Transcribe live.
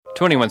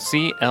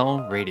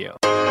21CL Radio.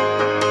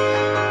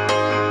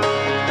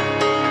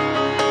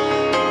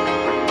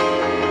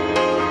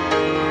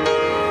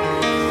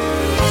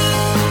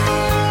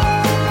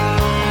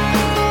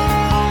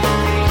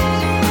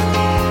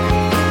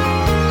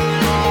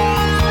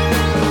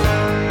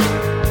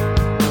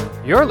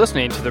 You're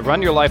listening to the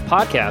Run Your Life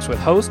podcast with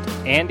host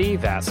Andy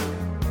Vassar.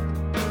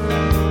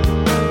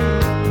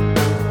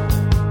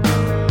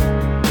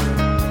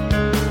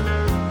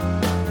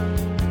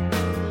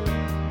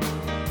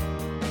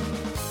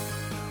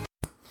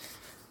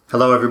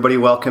 Hello, everybody.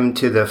 Welcome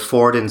to the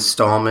fourth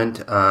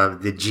installment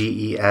of the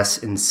GES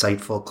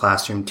Insightful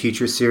Classroom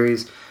Teacher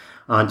Series.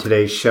 On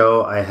today's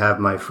show, I have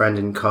my friend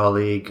and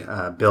colleague,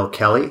 Bill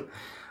Kelly,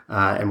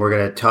 and we're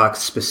going to talk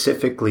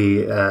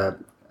specifically a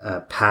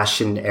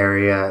passion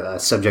area, a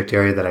subject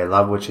area that I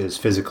love, which is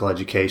physical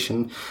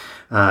education.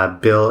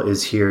 Bill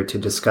is here to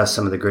discuss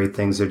some of the great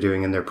things they're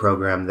doing in their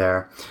program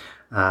there.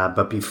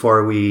 But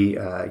before we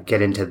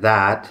get into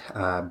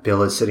that,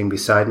 Bill is sitting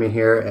beside me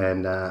here,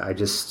 and I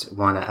just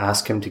want to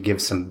ask him to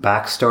give some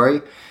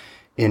backstory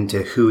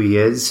into who he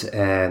is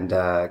and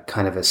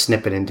kind of a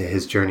snippet into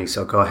his journey.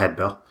 So go ahead,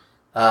 Bill.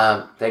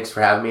 Thanks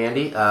for having me,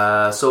 Andy.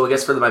 So I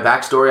guess for my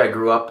backstory, I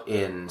grew up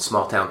in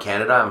small town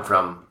Canada. I'm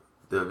from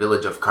the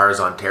village of Cars,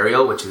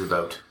 Ontario, which is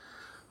about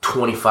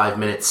 25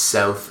 minutes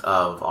south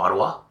of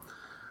Ottawa.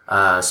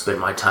 Spent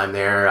my time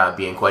there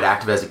being quite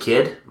active as a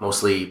kid,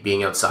 mostly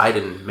being outside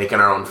and making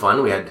our own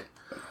fun.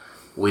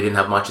 We didn't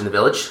have much in the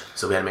village,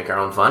 so we had to make our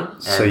own fun.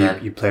 And so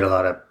you played a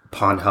lot of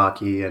pond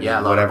hockey and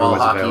whatever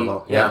was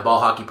available. Yeah, ball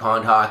hockey,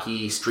 pond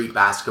hockey, street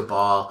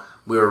basketball.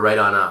 We were right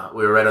on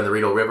the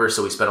Rideau River,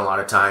 so we spent a lot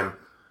of time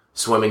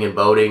swimming and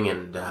boating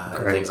and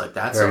things like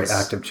that. Very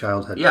active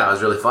childhood. Yeah, it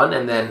was really fun.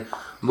 And then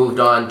moved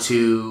on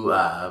to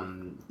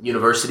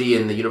university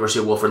in the University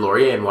of Wilfrid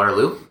Laurier in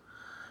Waterloo,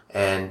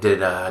 and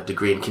did a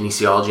degree in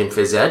kinesiology and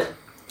phys ed,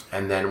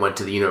 and then went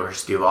to the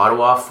University of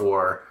Ottawa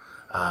for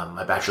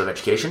my Bachelor of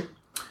Education.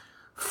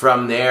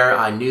 From there,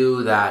 I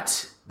knew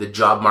that the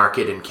job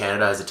market in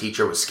Canada as a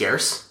teacher was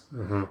scarce,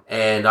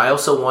 and I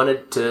also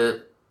wanted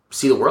to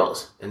see the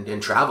world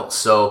and travel.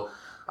 So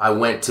I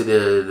went to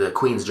the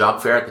Queen's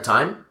Job Fair at the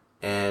time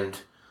and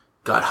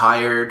got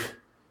hired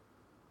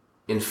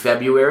in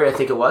February, I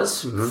think it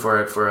was,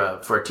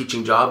 for a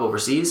teaching job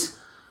overseas.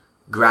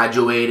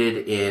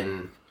 Graduated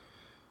in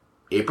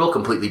April,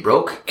 completely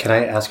broke. Can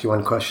I ask you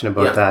one question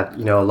about that?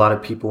 You know, a lot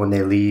of people, when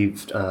they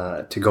leave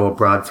to go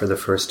abroad for the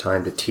first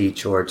time to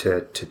teach or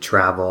to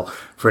travel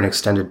for an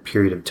extended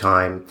period of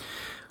time,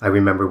 I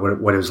remember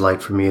what it was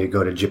like for me to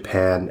go to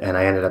Japan, and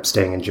I ended up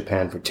staying in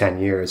Japan for 10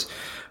 years.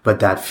 But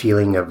that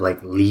feeling of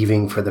like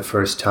leaving for the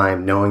first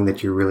time, knowing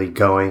that you're really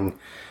going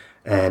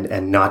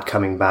and not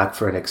coming back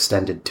for an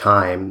extended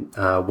time,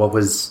 what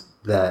was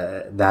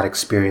that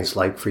experience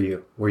like for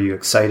you? Were you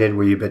excited?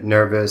 Were you a bit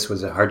nervous?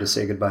 Was it hard to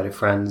say goodbye to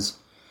friends?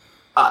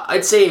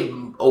 I'd say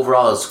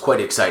overall I was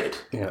quite excited.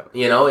 Yeah.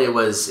 You know, it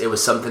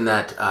was something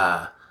that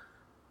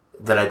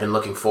I'd been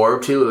looking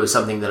forward to. It was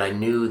something that I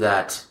knew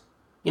that,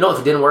 you know, if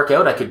it didn't work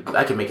out, I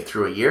could make it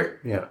through a year.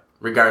 Yeah.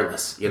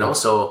 Regardless, you know. Yeah.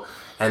 So,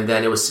 and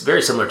then it was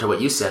very similar to what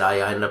you said.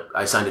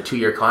 I signed a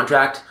 2-year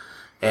contract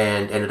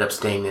and ended up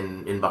staying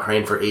in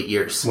Bahrain for 8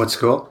 years. What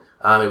school?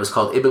 It was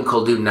called Ibn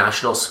Khaldun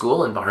National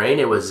School in Bahrain.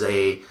 It was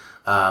a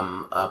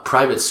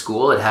private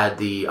school. It had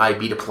the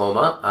IB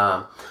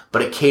diploma,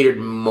 but it catered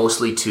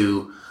mostly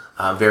to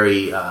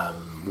very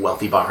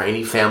wealthy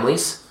Bahraini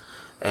families.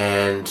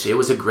 And it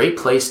was a great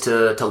place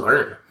to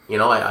learn. You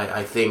know,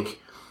 I think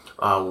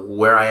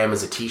where I am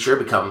as a teacher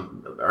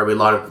a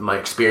lot of my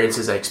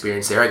experiences I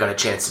experienced there, I got a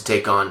chance to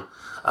take on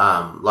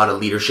a lot of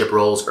leadership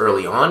roles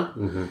early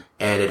on,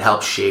 and it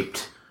helped shape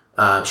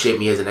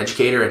me as an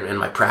educator and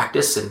my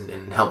practice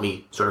and helped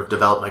me sort of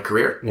develop my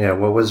career. Yeah.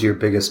 What was your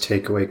biggest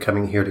takeaway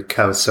coming here to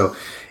KAUST? So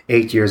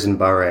 8 years in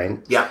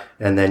Bahrain. Yeah.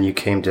 And then you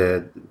came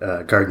to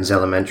Gardens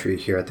Elementary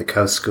here at the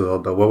KAUST School.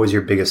 But what was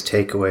your biggest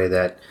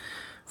takeaway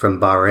from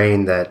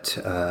Bahrain that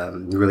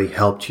really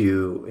helped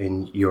you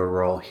in your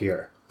role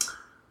here?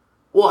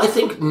 Well, I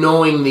think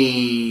knowing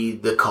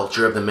the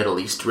culture of the Middle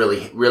East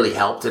really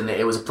helped, and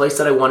it was a place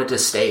that I wanted to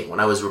stay. When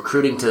I was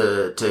recruiting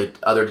to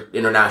other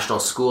international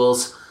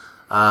schools,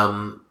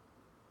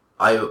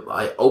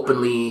 I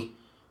openly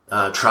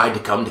tried to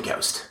come to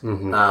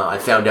KAUST. I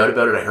found out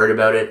about it, I heard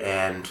about it,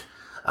 and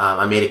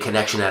I made a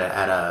connection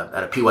at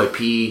a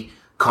PYP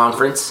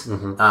conference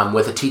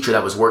with a teacher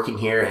that was working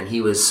here, and he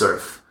was sort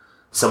of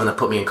someone that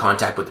put me in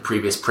contact with the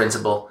previous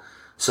principal.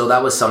 So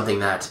that was something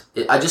that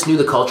I just knew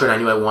the culture, and I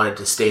knew I wanted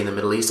to stay in the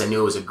Middle East. I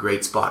knew it was a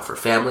great spot for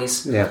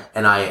families. Yeah.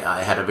 And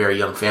I had a very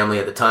young family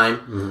at the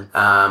time.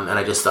 And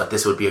I just thought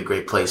this would be a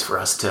great place for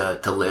us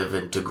to live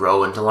and to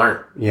grow and to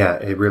learn. Yeah,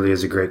 it really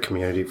is a great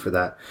community for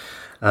that.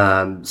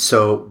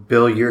 So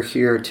Bill, you're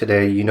here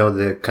today. You know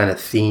the kind of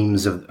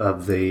themes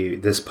of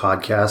this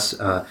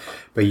podcast,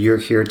 but you're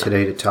here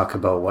today to talk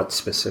about what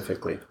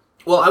specifically?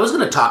 Well, I was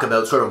going to talk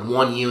about sort of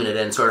one unit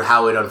and sort of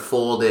how it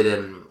unfolded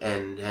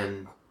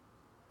and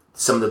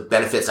some of the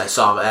benefits I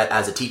saw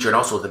as a teacher and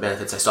also the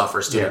benefits I saw for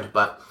a student. Yeah.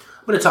 But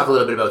I'm going to talk a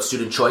little bit about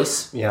student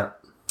choice. Yeah.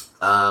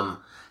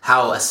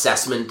 How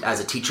assessment as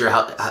a teacher,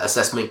 how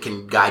assessment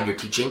can guide your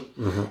teaching,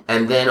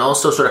 and then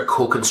also sort of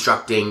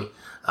co-constructing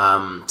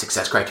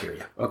success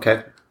criteria.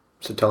 Okay.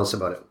 So tell us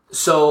about it.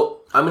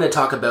 So I'm going to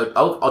talk about,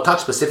 I'll talk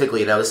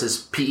specifically, now this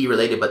is PE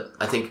related, but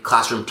I think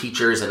classroom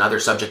teachers and other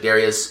subject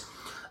areas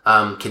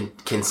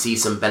can see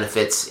some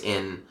benefits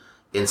in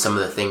some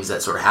of the things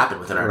that sort of happen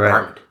within our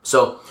department.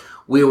 So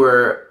we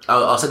were,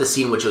 I'll set the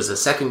scene, which was a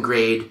second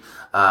grade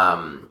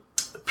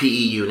PE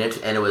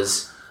unit, and it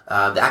was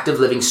the active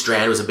living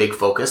strand was a big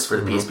focus for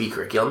the PSP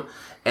curriculum,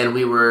 and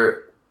we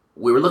were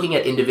looking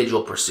at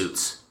individual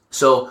pursuits.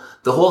 So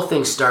the whole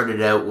thing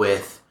started out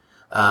with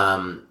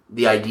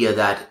the idea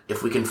that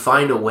if we can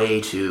find a way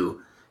to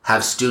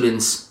have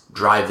students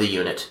drive the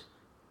unit,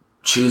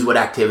 choose what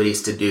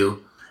activities to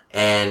do,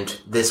 and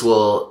this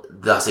will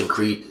thus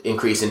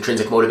increase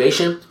intrinsic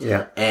motivation.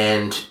 Yeah.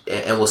 And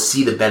we'll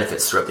see the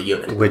benefits throughout the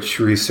unit. Which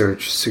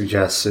research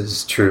suggests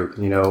is true.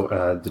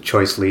 The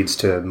choice leads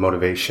to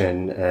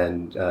motivation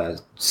and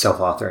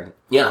self-authoring.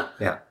 Yeah.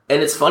 Yeah.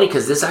 And it's funny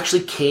because this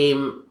actually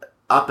came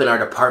up in our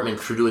department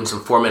through doing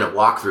some 4-minute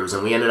walkthroughs,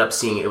 and we ended up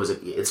seeing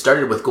it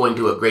started with going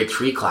to a grade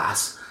 3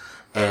 class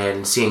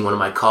and seeing one of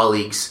my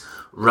colleagues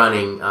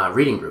running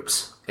reading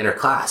groups in her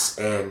class,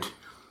 and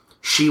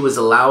she was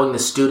allowing the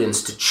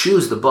students to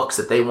choose the books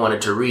that they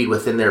wanted to read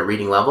within their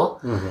reading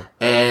level,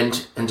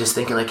 and just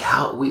thinking like,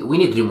 how we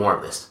need to do more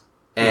of this.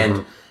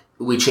 And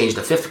we changed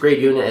the 5th grade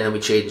unit, and then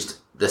we changed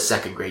the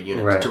 2nd grade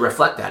unit to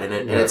reflect that. And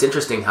it's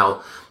interesting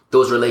how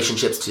those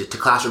relationships to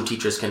classroom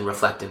teachers can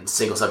reflect in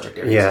single subject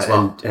areas as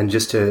well. And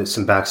just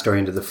some backstory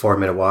into the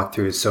 4-minute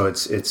walkthrough. So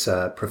it's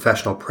a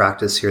professional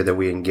practice here that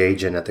we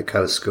engage in at the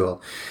Coast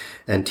School,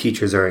 and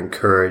teachers are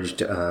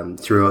encouraged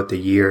throughout the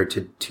year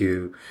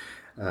to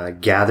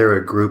gather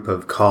a group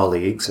of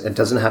colleagues. It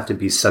doesn't have to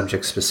be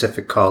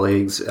subject-specific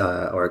colleagues,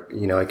 or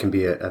it can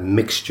be a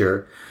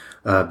mixture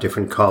of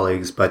different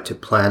colleagues, but to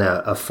plan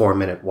a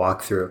 4-minute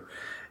walkthrough.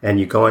 And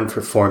you go in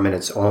for 4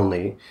 minutes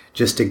only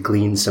just to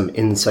glean some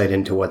insight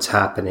into what's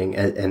happening.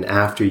 And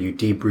after you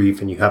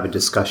debrief and you have a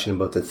discussion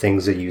about the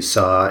things that you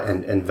saw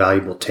and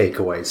valuable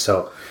takeaways.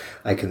 So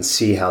I can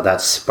see how that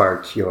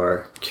sparked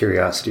your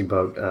curiosity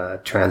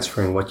about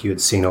transferring what you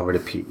had seen over to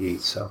PE.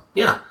 So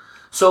yeah.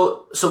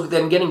 So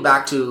then getting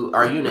back to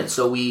our unit,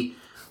 so we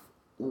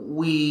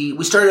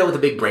started out with a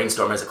big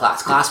brainstorm as a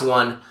class. Class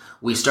 1,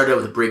 we started out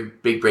with a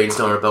big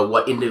brainstorm about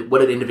what an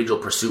individual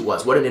pursuit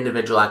was, what an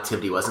individual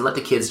activity was, and let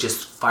the kids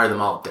just fire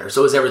them all up there.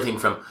 So it was everything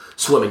from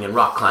swimming and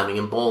rock climbing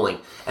and bowling.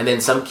 And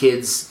then some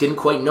kids didn't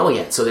quite know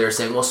yet, so they were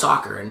saying, well,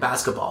 soccer and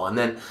basketball. And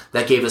then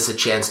that gave us a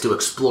chance to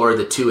explore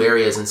the two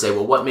areas and say,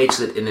 well, what makes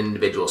it an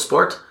individual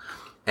sport?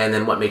 And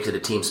then what makes it a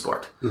team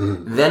sport?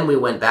 Then we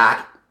went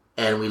back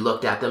and we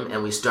looked at them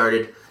and we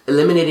started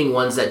eliminating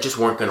ones that just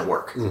weren't going to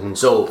work.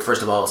 So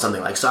first of all,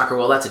 something like soccer,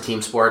 well, that's a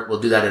team sport. We'll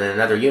do that in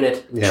another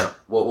unit. Yeah.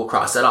 We'll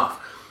cross that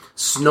off.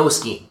 Snow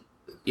skiing,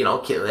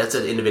 that's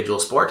an individual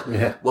sport.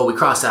 Yeah. Well, we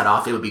cross that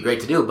off. It would be great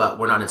to do, but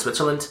we're not in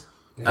Switzerland.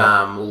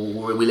 Yeah.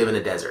 We live in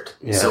the desert.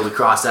 Yeah. So we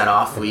cross that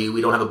off.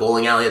 We don't have a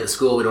bowling alley at the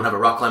school. We don't have a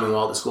rock climbing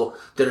wall at the school.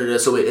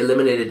 So we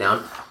eliminated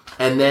down.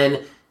 And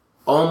then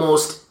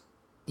almost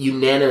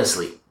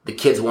unanimously, the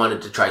kids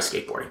wanted to try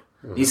skateboarding.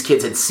 These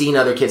kids had seen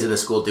other kids in the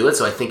school do it,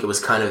 so I think it was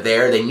kind of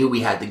there. They knew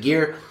we had the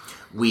gear.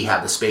 We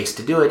had the space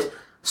to do it,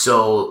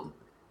 so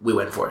we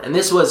went for it. And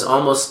this was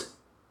almost,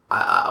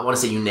 I want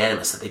to say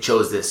unanimous that they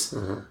chose this.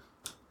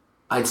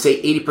 I'd say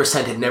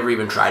 80% had never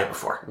even tried it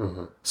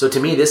before. So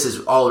to me, this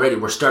is already,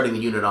 we're starting the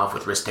unit off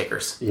with risk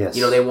takers. Yes,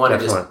 they want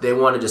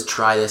to just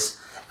try this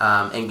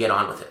and get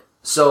on with it.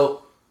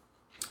 So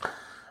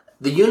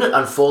the unit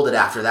unfolded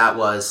after that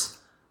was,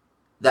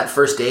 that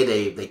first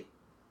day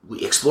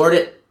we explored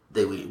it.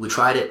 We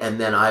tried it,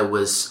 and then I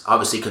was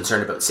obviously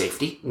concerned about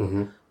safety.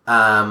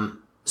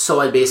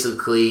 So I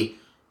basically,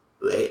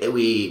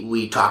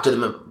 we talked to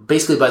them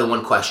basically by the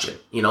one question,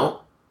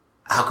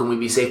 how can we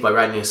be safe by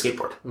riding a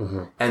skateboard?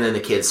 And then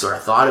the kids sort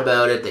of thought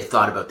about it. They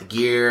thought about the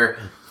gear,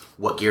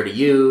 what gear to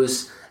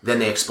use. Then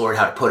they explored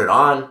how to put it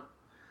on.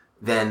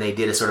 Then they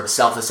did a sort of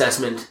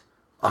self-assessment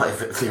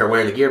if they're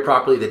wearing the gear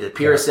properly. They did a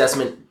peer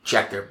assessment,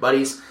 checked their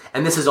buddies.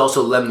 And this is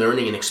also them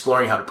learning and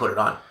exploring how to put it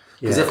on.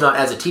 Because if not,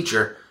 as a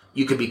teacher,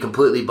 you could be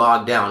completely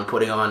bogged down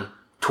putting on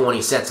 20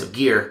 sets of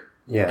gear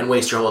and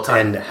waste your whole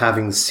time. And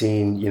having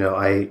seen,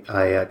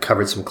 I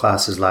covered some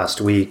classes last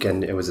week,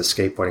 and it was a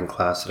skateboarding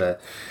class that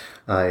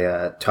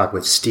I taught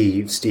with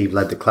Steve. Steve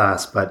led the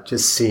class, but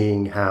just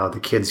seeing how the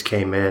kids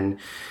came in,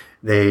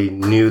 they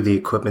knew the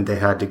equipment they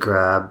had to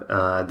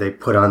grab. They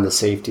put on the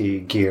safety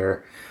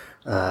gear.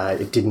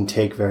 It didn't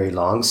take very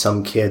long.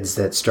 Some kids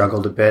that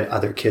struggled a bit,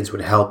 other kids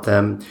would help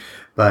them.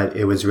 But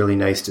it was really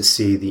nice to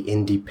see the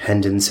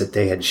independence that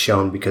they had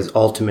shown, because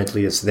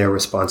ultimately it's their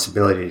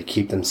responsibility to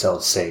keep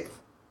themselves safe.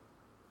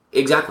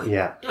 Exactly.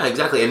 Yeah,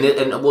 exactly.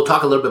 And we'll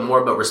talk a little bit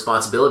more about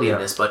responsibility in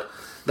this, but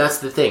that's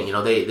the thing.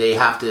 They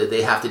have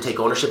to take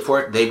ownership for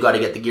it. They've got to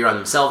get the gear on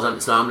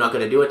themselves. So I'm not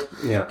going to do it.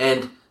 Yeah.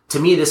 And to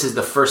me, this is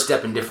the first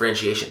step in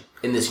differentiation.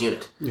 in this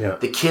unit. Yeah.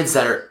 The kids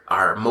that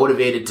are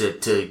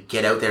motivated to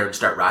get out there and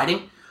start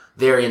riding,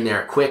 they're in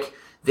there quick.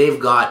 They've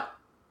got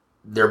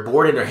their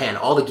board in their hand,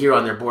 all the gear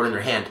on their board in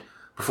their hand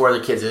before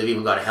other kids have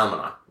even got a helmet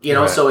on.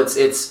 Right. So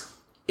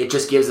it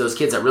just gives those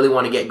kids that really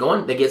want to get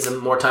going, they get some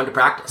more time to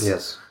practice.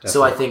 Yes. Definitely.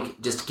 So I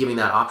think just giving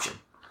that option.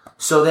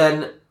 So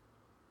then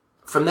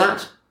from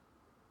that,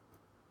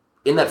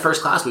 in that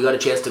first class, we got a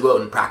chance to go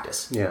out and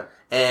practice. Yeah.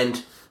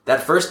 And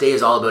that first day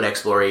is all about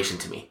exploration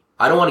to me.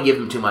 I don't want to give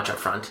them too much up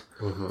front.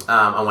 Mm-hmm.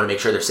 I want to make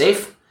sure they're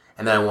safe,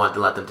 and then I want to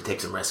let them to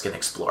take some risk and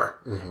explore.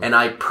 Mm-hmm. And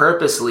I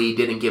purposely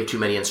didn't give too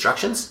many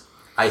instructions.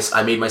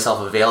 I made myself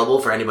available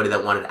for anybody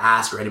that wanted to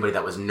ask or anybody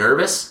that was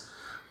nervous,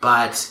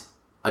 but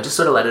I just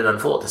sort of let it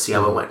unfold to see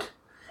how it went.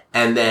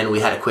 And then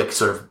we had a quick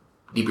sort of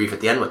debrief at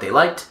the end, what they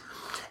liked.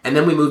 And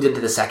then we moved into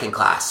the second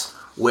class,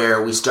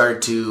 where we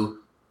started to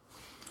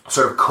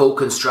sort of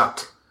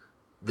co-construct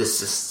this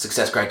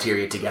success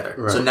criteria together.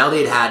 Right. So now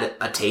they'd had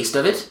a taste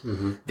of it.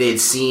 Mm-hmm. They'd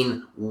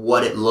seen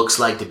what it looks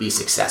like to be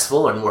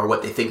successful and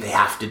what they think they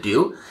have to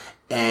do.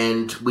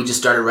 And we just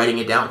started writing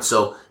it down.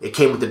 So it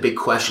came with the big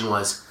question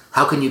was,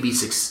 how do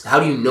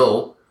you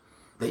know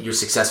that you're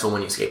successful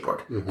when you skateboard?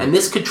 Mm-hmm. And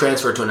this could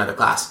transfer to another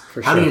class.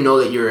 How do you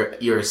know that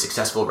you're a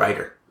successful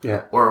writer?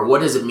 Yeah. Or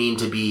what does it mean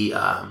to be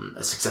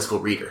a successful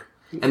reader?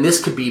 And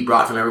this could be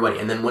brought from everybody.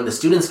 And then when the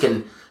students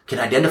can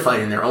identify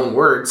it in their own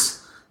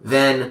words,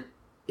 then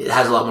it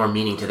has a lot more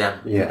meaning to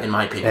them, in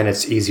my opinion. And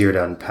it's easier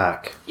to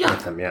unpack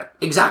with them,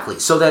 Exactly.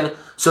 So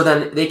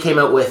then they came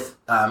out with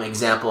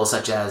examples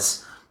such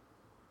as,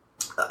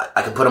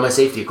 I can put on my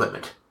safety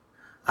equipment.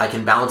 I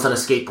can balance on a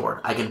skateboard.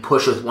 I can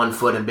push with one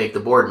foot and make the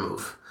board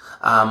move.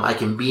 I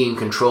can be in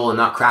control and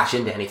not crash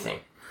into anything.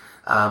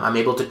 I'm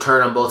able to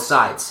turn on both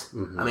sides.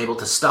 Mm-hmm. I'm able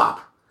to stop.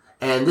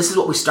 And this is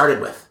what we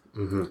started with.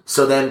 Mm-hmm.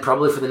 So then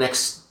probably for the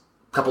next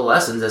couple of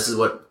lessons, this is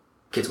what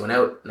kids went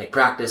out and they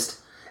practiced.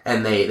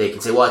 And they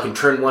can say, well, I can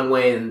turn one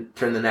way and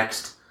turn the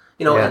next,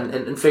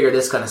 and figure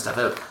this kind of stuff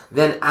out.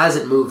 Then as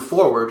it moved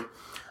forward,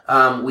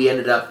 we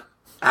ended up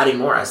adding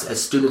more.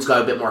 As students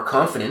got a bit more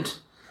confident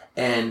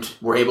and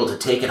were able to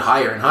take it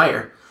higher and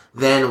higher,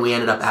 then we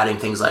ended up adding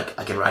things like,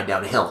 I can ride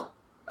down a hill.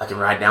 I can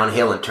ride down a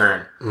hill and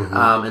turn.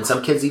 Mm-hmm. And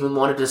some kids even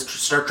wanted to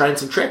start trying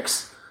some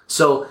tricks.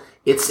 So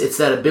it's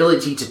that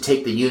ability to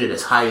take the unit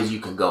as high as you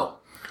can go.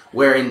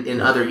 Where in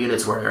other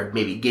units where they're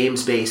maybe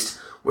games-based,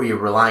 where you're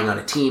relying on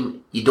a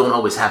team, you don't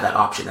always have that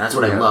option. That's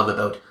what I love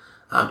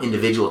about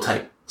individual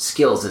type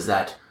skills, is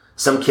that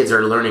some kids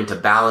are learning to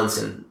balance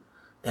and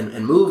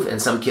move,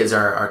 and some kids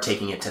are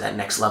taking it to that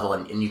next level,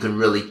 and you can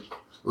really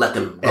let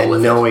them go with it.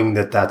 And knowing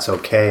that that's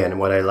okay. And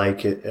what I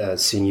like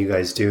seeing you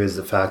guys do is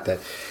the fact that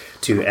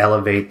to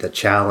elevate the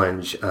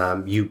challenge,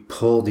 you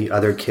pull the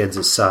other kids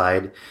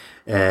aside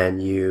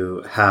and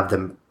you have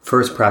them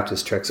first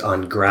practice tricks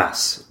on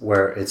grass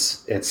where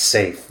it's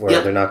safe,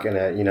 where they're not going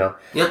to,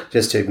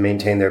 just to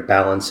maintain their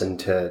balance and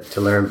to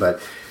learn,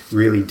 but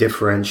really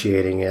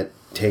differentiating it,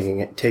 taking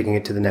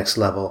it to the next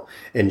level,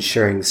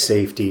 ensuring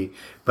safety,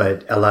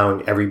 but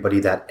allowing everybody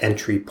that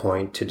entry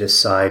point to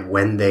decide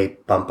when they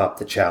bump up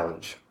the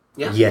challenge,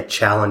 yet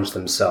challenge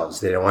themselves.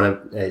 They don't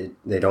want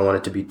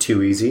it to be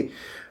too easy.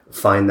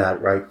 Find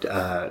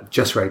that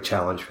just right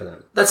challenge for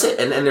them. That's it.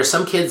 And there's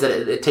some kids that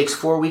it takes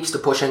 4 weeks to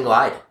push and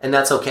glide, and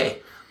that's okay.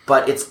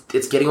 But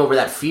it's getting over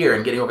that fear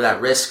and getting over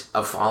that risk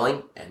of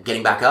falling and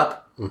getting back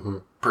up,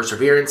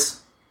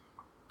 perseverance,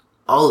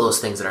 all of those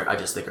things that I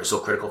just think are so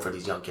critical for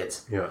these young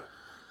kids. Yeah.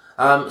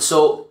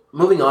 So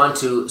moving on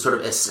to sort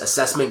of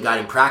assessment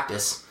guiding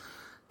practice,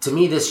 to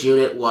me this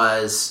unit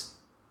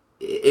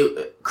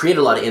it created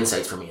a lot of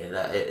insights for me.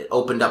 It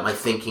opened up my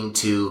thinking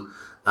to,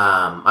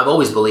 I've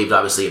always believed,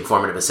 obviously, in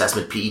formative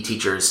assessment. PE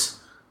teachers,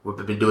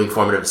 we've been doing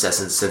formative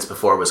assessments since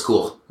before it was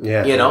cool.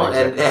 Yeah.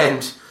 Exactly.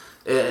 And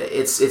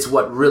it's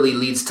what really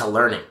leads to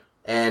learning.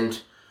 And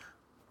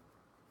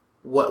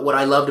what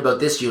I loved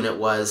about this unit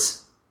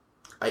was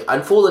I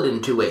unfolded it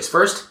in two ways.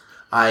 First,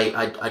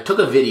 I took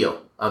a video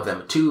of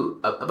them,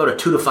 about a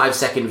 2 to 5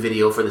 second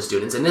video for the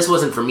students. And this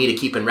wasn't for me to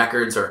keep in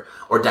records or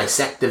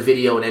dissect the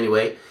video in any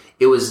way.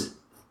 It was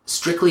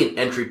strictly an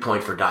entry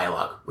point for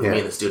dialogue with me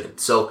and the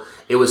student. So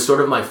it was sort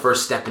of my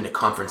first step into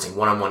conferencing,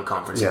 one-on-one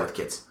conferencing with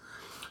kids.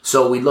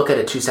 So we'd look at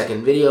a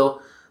 2-second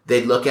video.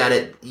 They'd look at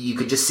it. You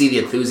could just see the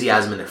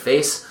enthusiasm in their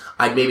face.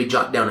 I'd maybe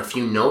jot down a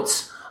few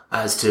notes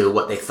as to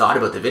what they thought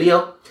about the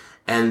video.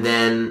 And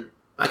then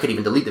I could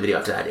even delete the video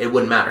after that. It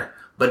wouldn't matter.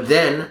 But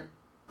then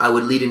I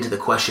would lead into the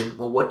question,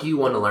 well, what do you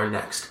want to learn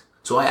next?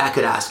 So I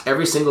could ask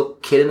every single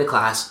kid in the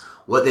class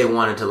what they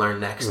wanted to learn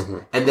next,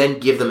 and then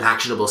give them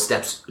actionable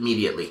steps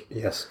immediately.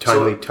 Yes,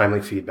 timely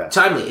feedback.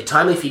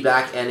 Timely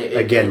feedback. And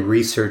again,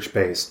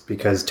 research-based,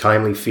 because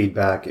timely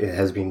feedback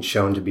has been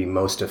shown to be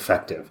most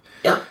effective.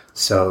 Yeah.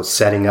 So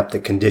setting up the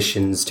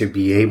conditions to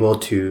be able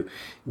to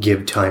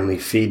give timely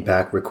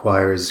feedback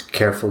requires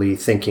carefully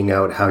thinking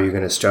out how you're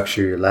going to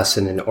structure your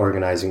lesson and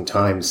organizing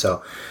time.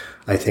 So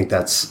I think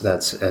that's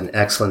an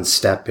excellent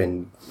step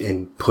in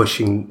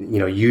pushing,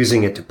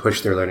 using it to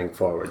push their learning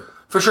forward.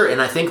 For sure.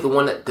 And I think the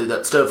one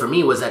that stood out for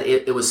me was that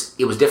it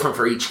was different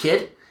for each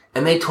kid,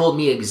 And they told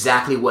me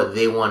exactly what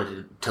they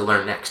wanted to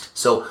learn next.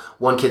 So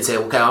one kid said,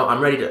 okay,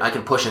 I'm ready I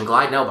can push and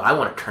glide now, but I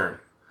want to turn.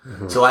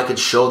 Mm-hmm. So I could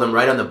show them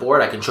right on the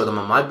board. I can show them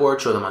on my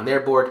board, show them on their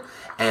board,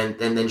 and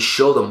then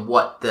show them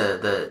what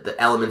the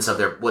elements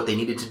of what they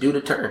needed to do to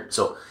turn.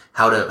 So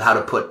how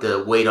to put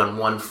the weight on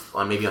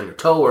maybe on your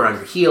toe or on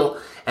your heel,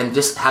 and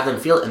just have them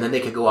feel it, and then they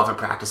could go off and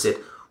practice it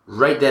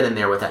right then and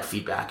there with that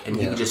feedback.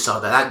 And you just saw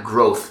that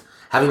growth,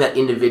 having that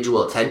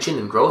individual attention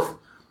and growth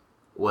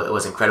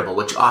was incredible,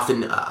 which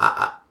often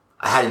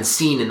I hadn't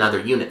seen in other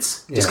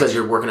units, just because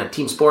you're working on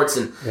team sports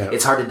and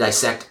it's hard to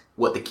dissect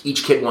what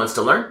each kid wants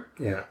to learn.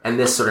 Yeah. And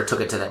this sort of took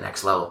it to that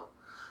next level.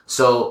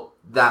 So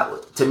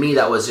that, to me,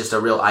 that was just a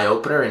real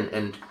eye-opener,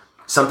 and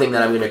something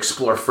that I'm going to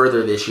explore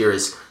further this year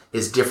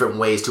is different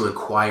ways to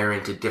inquire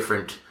into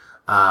different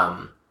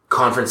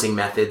conferencing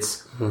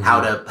methods,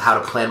 how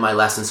to plan my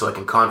lessons so I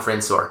can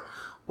conference,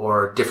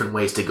 or different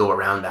ways to go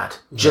around that,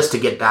 just to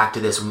get back to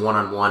this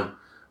one-on-one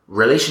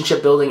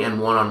relationship building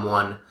and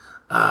one-on-one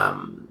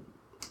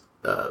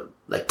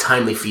like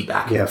timely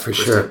feedback. Yeah, for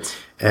sure. Students.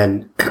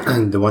 And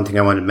the one thing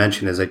I wanted to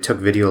mention is I took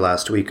video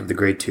last week of the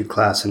grade 2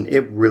 class, and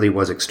it really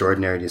was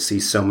extraordinary to see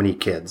so many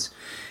kids,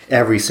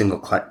 every single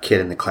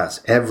kid in the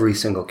class, every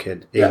single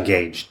kid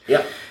engaged.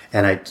 Yeah.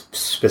 And I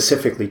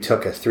specifically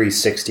took a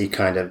 360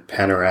 kind of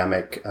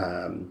panoramic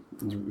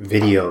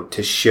video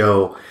to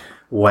show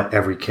what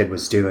every kid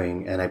was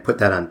doing. And I put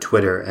that on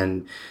Twitter,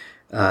 and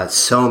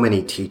so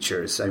many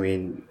teachers, I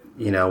mean,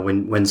 you know,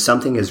 when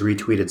something is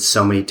retweeted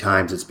so many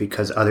times, it's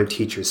because other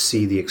teachers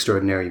see the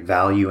extraordinary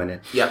value in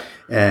it. Yeah.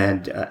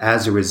 And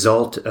as a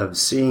result of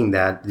seeing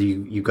that,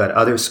 you've got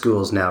other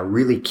schools now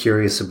really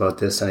curious about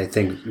this. And I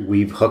think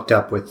we've hooked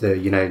up with the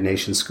United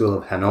Nations School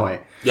of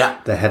Hanoi,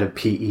 the head of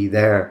PE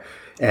there.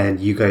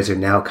 And you guys are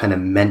now kind of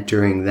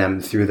mentoring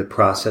them through the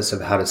process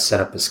of how to set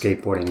up a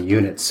skateboarding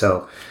unit.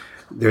 So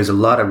there's a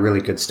lot of really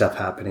good stuff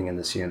happening in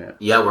this unit.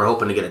 Yeah, we're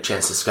hoping to get a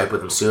chance to Skype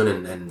with him soon,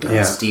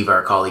 and Steve,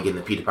 our colleague in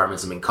the P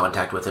department, is in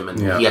contact with him, and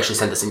he actually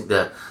sent us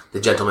the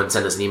gentleman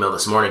sent us an email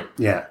this morning.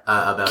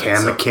 About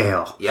Cam it.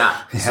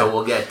 McHale. So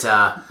we'll get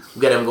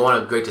him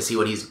going. Great to see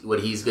what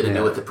he's going to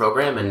do with the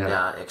program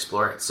and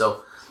explore it.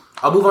 So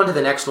I'll move on to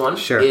the next one.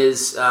 Sure.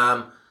 Is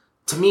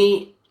to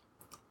me,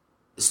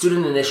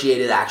 student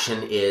initiated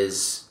action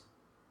is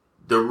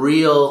the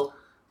real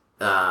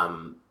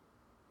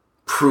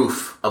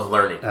proof of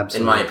learning,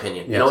 in my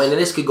opinion. Yes. You know, and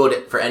this could go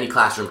for any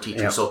classroom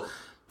teacher. Yep. So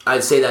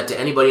I'd say that to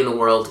anybody in the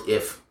world,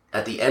 if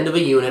at the end of a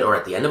unit or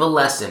at the end of a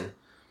lesson,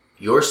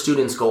 your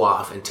students go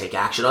off and take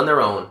action on their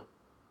own,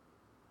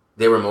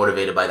 they were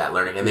motivated by that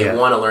learning and they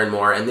want to learn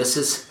more. And this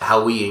is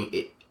how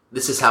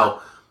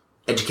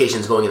education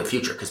is going in the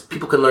future, because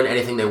people can learn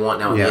anything they want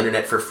now on the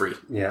internet for free.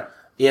 Yeah.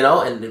 You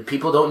know, and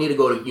people don't need to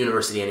go to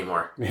university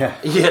anymore. Yeah.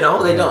 You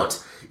know, they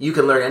don't. You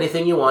can learn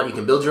anything you want. You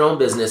can build your own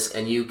business,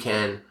 and you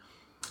can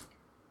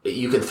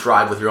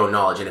thrive with your own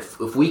knowledge. And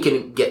if we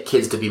can get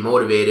kids to be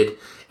motivated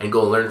and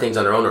go learn things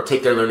on their own, or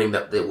take their learning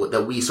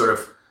that we sort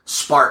of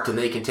sparked, and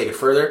they can take it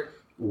further,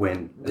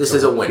 this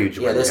is a win. Huge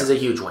win. This is a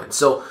huge win.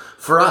 So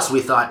for us,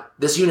 we thought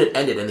this unit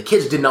ended, and the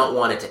kids did not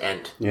want it to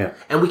end. Yeah.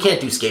 And we can't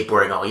do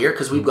skateboarding all year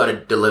because we've got to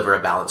deliver a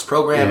balanced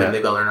program and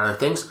they've got to learn other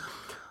things.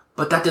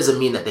 But that doesn't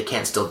mean that they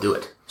can't still do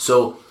it.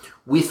 So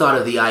we thought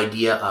of the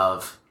idea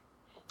of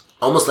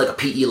almost like a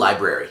PE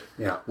library,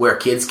 where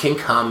kids can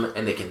come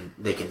and they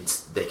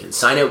can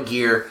sign out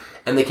gear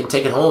and they can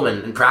take it home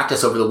and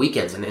practice over the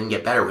weekends and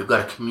get better. We've got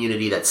a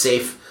community that's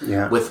safe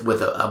with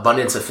an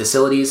abundance of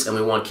facilities, and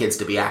we want kids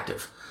to be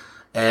active.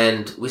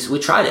 And we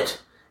tried it,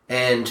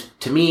 and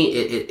to me,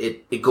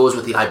 it goes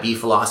with the IB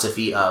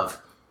philosophy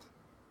of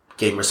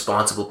getting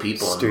responsible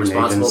people Student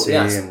and responsible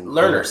and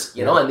learners.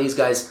 You know, and these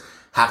guys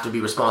have to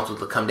be responsible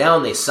to come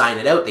down, they sign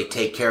it out, they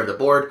take care of the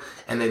board,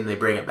 and then they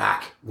bring it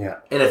back. Yeah.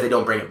 And if they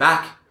don't bring it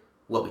back,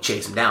 well, we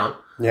chase them down.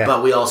 Yeah.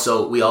 But we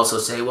also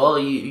say, well,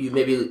 you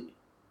maybe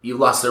you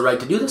lost the right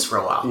to do this for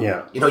a while.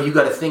 Yeah. You know, you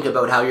got to think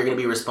about how you're going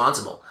to be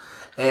responsible.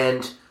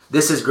 And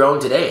this has grown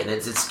today, and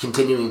it's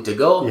continuing to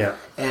go. Yeah.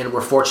 And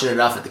we're fortunate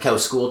enough at the Cow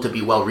School to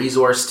be well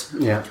resourced.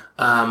 Yeah.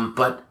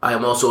 But I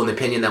am also in the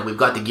opinion that we've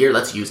got the gear.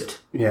 Let's use it.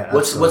 Yeah.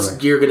 What's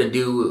gear going to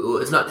do?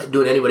 It's not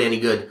doing anybody any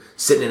good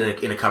sitting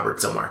in a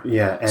cupboard somewhere.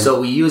 Yeah. And so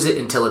we use it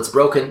until it's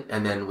broken,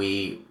 and then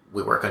we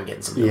work on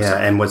getting some new stuff.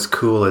 And what's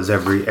cool is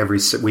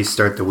we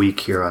start the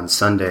week here on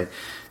Sunday,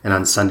 and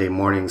on Sunday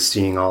mornings,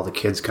 seeing all the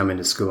kids come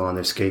into school on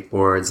their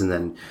skateboards, and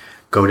then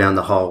go down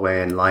the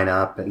hallway and line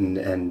up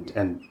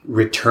and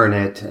return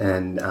it,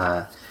 and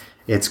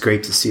it's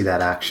great to see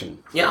that action.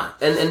 Yeah,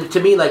 and to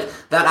me, like,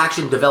 that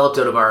action developed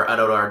out of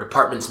our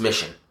department's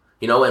mission,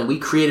 you know, and we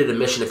created a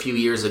mission a few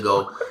years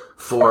ago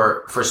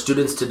for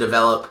students to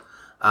develop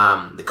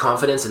the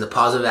confidence and the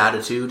positive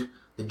attitude,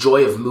 the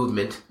joy of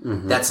movement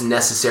that's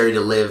necessary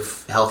to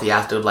live healthy,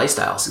 active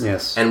lifestyles.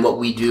 Yes, and what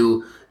we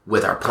do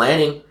with our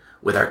planning,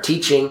 with our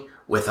teaching,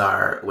 with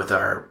our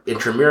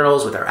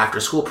intramurals, with our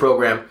after-school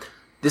program.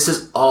 This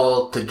is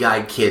all to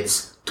guide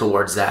kids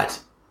towards that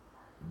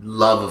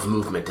love of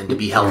movement and to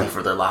be healthy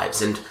for their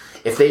lives. And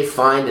if they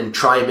find and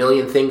try a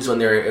million things when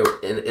they're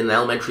in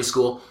elementary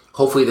school,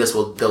 hopefully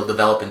they'll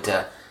develop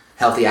into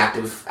healthy,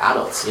 active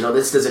adults.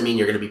 This doesn't mean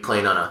you're going to be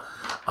playing on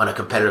a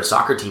competitive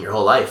soccer team your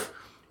whole life,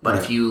 but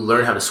if you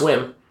learn how to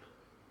swim,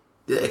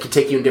 it can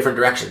take you in different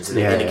directions, and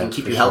it can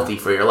keep you healthy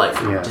for your life.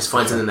 Just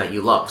find something that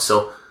you love.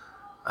 So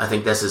I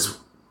think this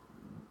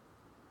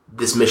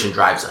mission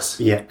drives us.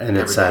 Yeah, and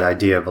it's that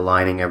idea of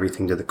aligning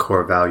everything to the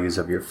core values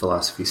of your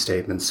philosophy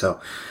statement. So,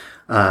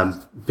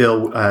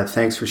 Bill,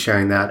 thanks for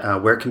sharing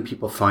that. Where can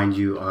people find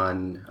you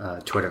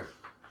on Twitter?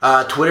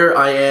 Twitter,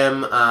 I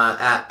am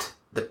at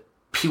the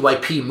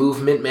PYP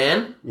Movement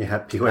Man. Yeah,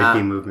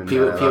 PYP Movement Man.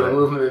 PYP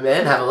Movement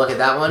Man. Have a look at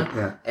that one.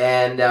 Yeah.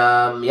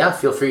 And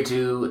feel free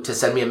to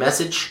send me a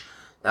message.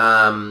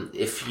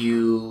 If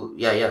you,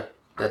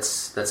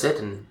 that's it.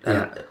 And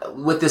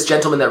with this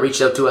gentleman that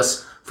reached out to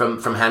us from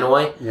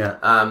Hanoi,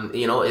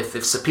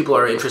 if some people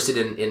are interested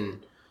in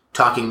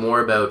talking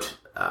more about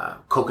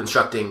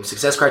co-constructing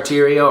success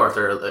criteria, or if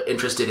they're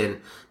interested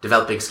in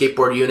developing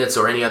skateboard units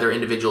or any other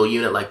individual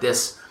unit like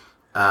this,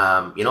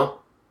 we're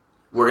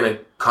going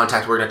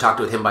to talk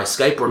with him by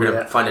Skype. We're going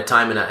to find a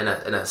time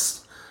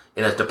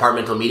in a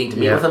departmental meeting to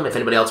meet with him. If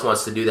anybody else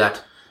wants to do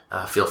that,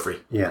 feel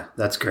free. Yeah,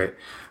 that's great.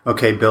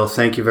 Okay, Bill,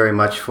 thank you very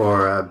much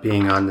for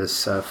being on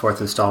this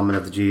fourth installment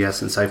of the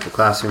GES Insightful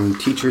Classroom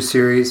Teacher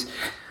Series.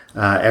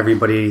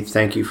 Everybody,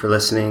 thank you for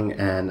listening,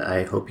 and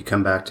I hope you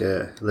come back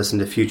to listen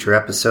to future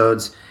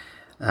episodes.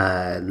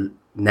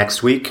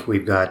 Next week,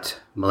 we've got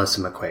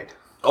Melissa McQuaid.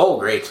 Oh,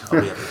 great.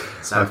 Okay.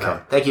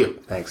 Thank you.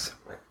 Thanks.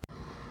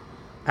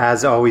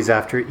 As always,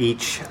 after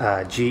each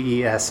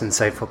GES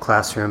Insightful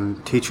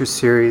Classroom Teacher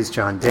Series,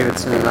 John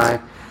Davidson and I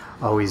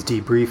always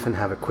debrief and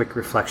have a quick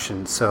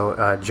reflection.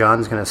 So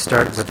John's going to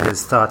start with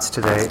his thoughts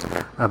today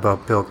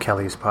about Bill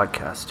Kelly's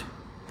podcast.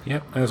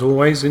 Yeah, as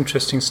always,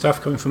 interesting stuff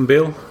coming from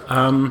Bill.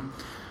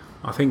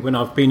 I think when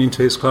I've been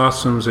into his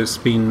classrooms, it's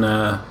been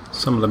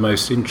some of the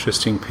most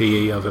interesting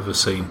PE I've ever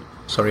seen.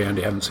 Sorry,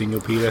 Andy, I haven't seen your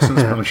PE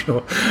lessons, but I'm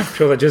sure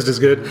they're just as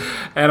good.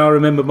 And I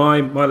remember my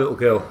little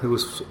girl, who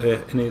was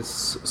in his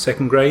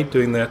second grade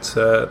doing that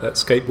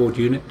skateboard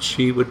unit.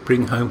 She would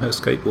bring home her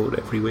skateboard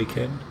every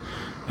weekend,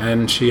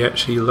 and she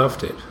actually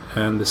loved it.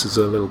 And this is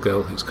a little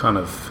girl who's kind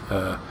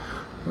of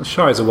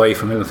shies away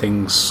from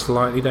anything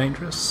slightly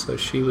dangerous. So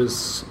she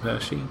was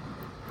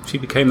she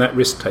became that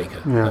risk taker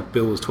that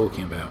Bill was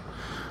talking about.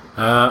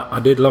 I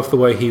did love the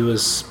way he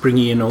was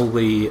bringing in all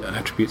the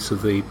attributes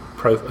of the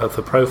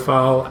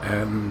profile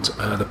and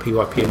the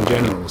PYP in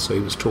general. So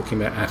he was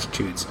talking about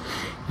attitudes.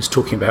 He was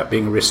talking about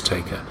being a risk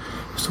taker.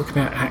 He was talking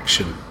about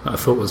action. I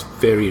thought was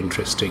very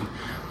interesting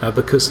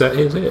because that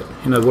is it.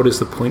 What is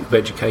the point of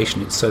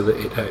education? It's so that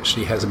it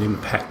actually has an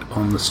impact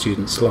on the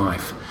student's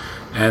life.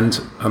 And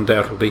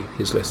undoubtedly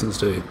his lessons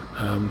do.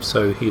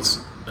 So he's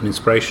an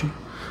inspiration.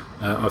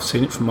 I've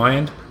seen it from my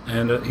end,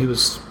 and he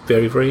was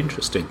very, very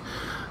interesting.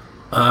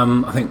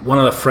 I think one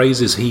of the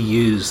phrases he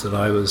used that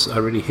I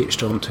really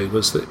hitched onto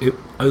was that it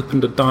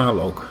opened a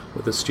dialogue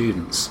with the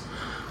students.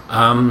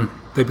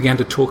 They began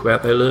to talk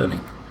about their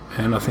learning,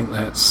 and I think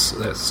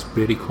that's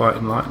really quite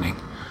enlightening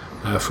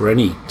for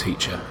any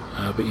teacher.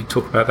 But you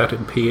talk about that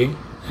in PE,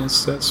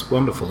 that's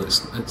wonderful.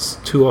 It's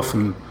too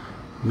often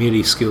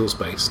merely skills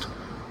based.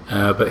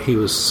 But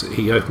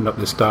he opened up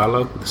this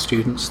dialogue with the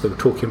students. They were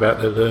talking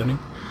about their learning.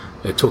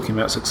 They're talking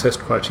about success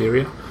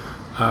criteria.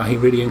 He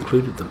really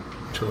included them.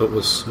 So that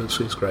was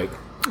great.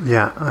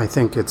 Yeah, I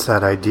think it's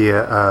that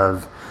idea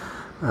of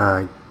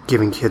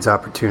giving kids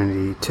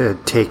opportunity to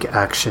take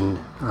action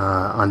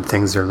on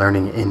things they're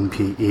learning in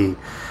PE.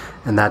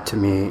 And that, to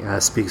me,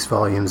 speaks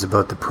volumes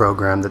about the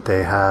program that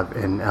they have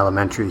in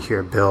elementary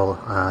here, Bill,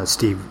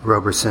 Steve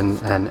Roberson,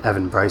 and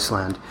Evan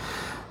Bryceland.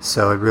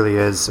 So it really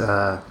is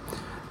a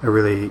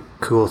really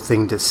cool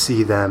thing to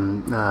see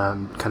them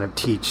kind of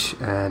teach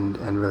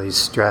and really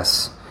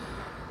stress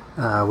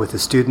with the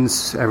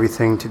students,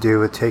 everything to do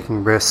with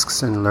taking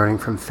risks and learning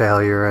from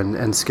failure.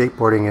 And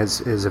skateboarding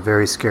is a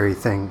very scary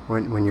thing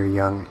when you're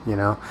young,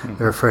 Mm-hmm.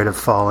 They're afraid of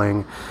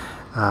falling.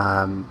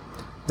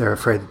 They're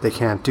afraid that they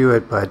can't do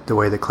it, but the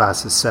way the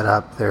class is set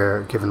up,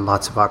 they're given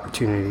lots of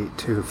opportunity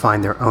to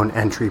find their own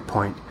entry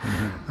point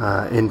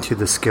into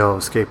the skill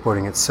of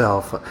skateboarding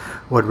itself.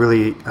 What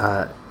really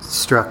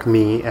struck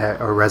me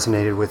or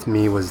resonated with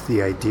me was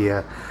the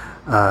idea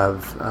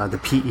of the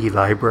PE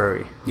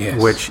library,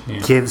 which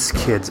gives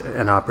kids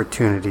an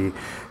opportunity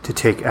to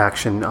take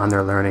action on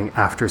their learning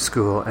after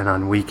school and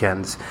on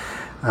weekends.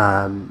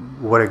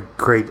 What a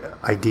great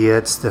idea.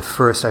 It's the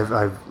first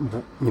I've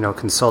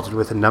consulted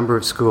with a number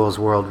of schools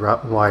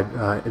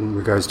worldwide in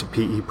regards to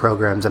PE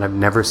programs, and I've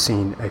never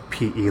seen a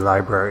PE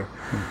library.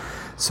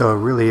 So it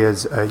really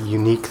is a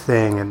unique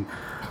thing. And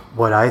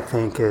what I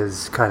think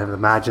is kind of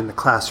imagine the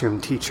classroom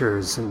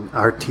teachers and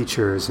art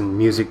teachers and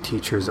music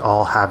teachers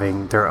all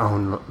having their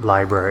own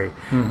library.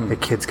 The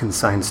kids can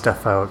sign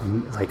stuff out,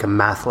 like a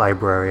math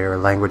library or a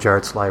language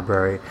arts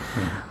library.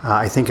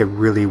 I think it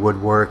really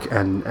would work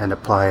and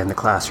apply in the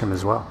classroom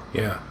as well.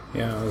 Yeah.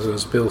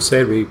 As Bill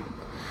said, we're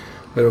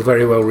a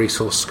very well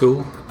resourced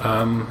school,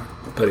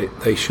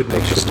 but they should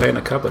stay in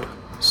a cupboard.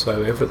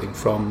 So everything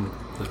from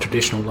the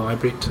traditional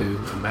library to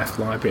a math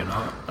library,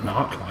 an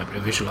art library,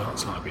 a visual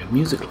arts library, a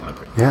music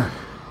library. Yeah.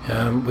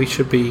 We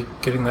should be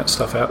getting that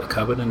stuff out the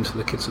cupboard into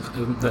the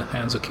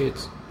hands of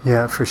kids.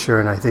 Yeah, for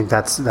sure, and I think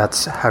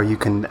that's how you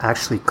can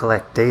actually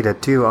collect data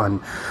too on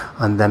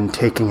them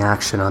taking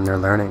action on their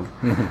learning,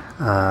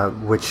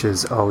 which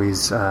is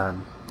always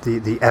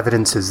the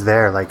evidence is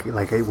there. Like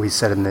we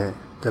said in the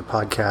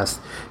podcast,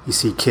 you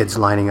see kids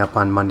lining up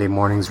on Monday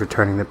mornings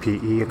returning the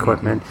PE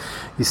equipment.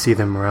 You see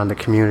them around the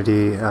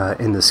community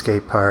in the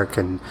skate park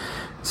and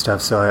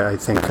stuff. So I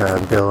think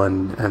Bill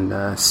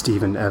and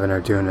Steve and Evan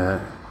are doing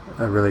a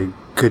really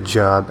good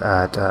job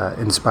at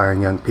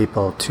inspiring young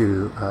people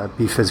to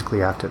be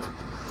physically active.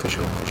 For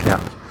sure. Yeah.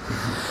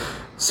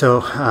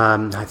 So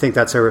I think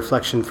that's our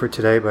reflection for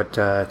today, but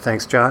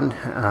thanks, John.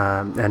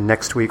 And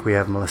next week we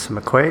have Melissa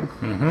McQuaid.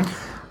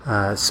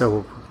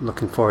 So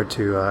looking forward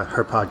to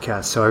her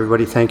podcast. So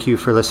everybody, thank you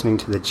for listening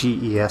to the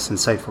GES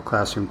Insightful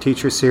Classroom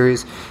Teacher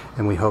Series,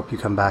 and we hope you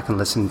come back and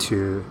listen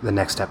to the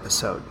next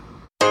episode.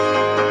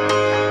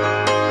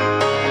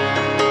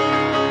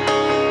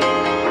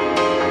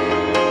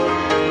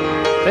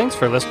 Thanks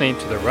for listening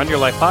to the Run Your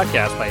Life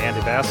podcast by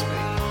Andy Vasily.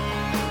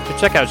 To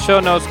check out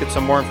show notes, get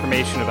some more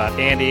information about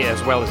Andy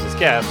as well as his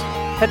guests,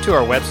 head to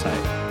our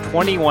website,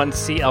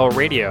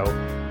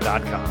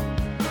 21clradio.com.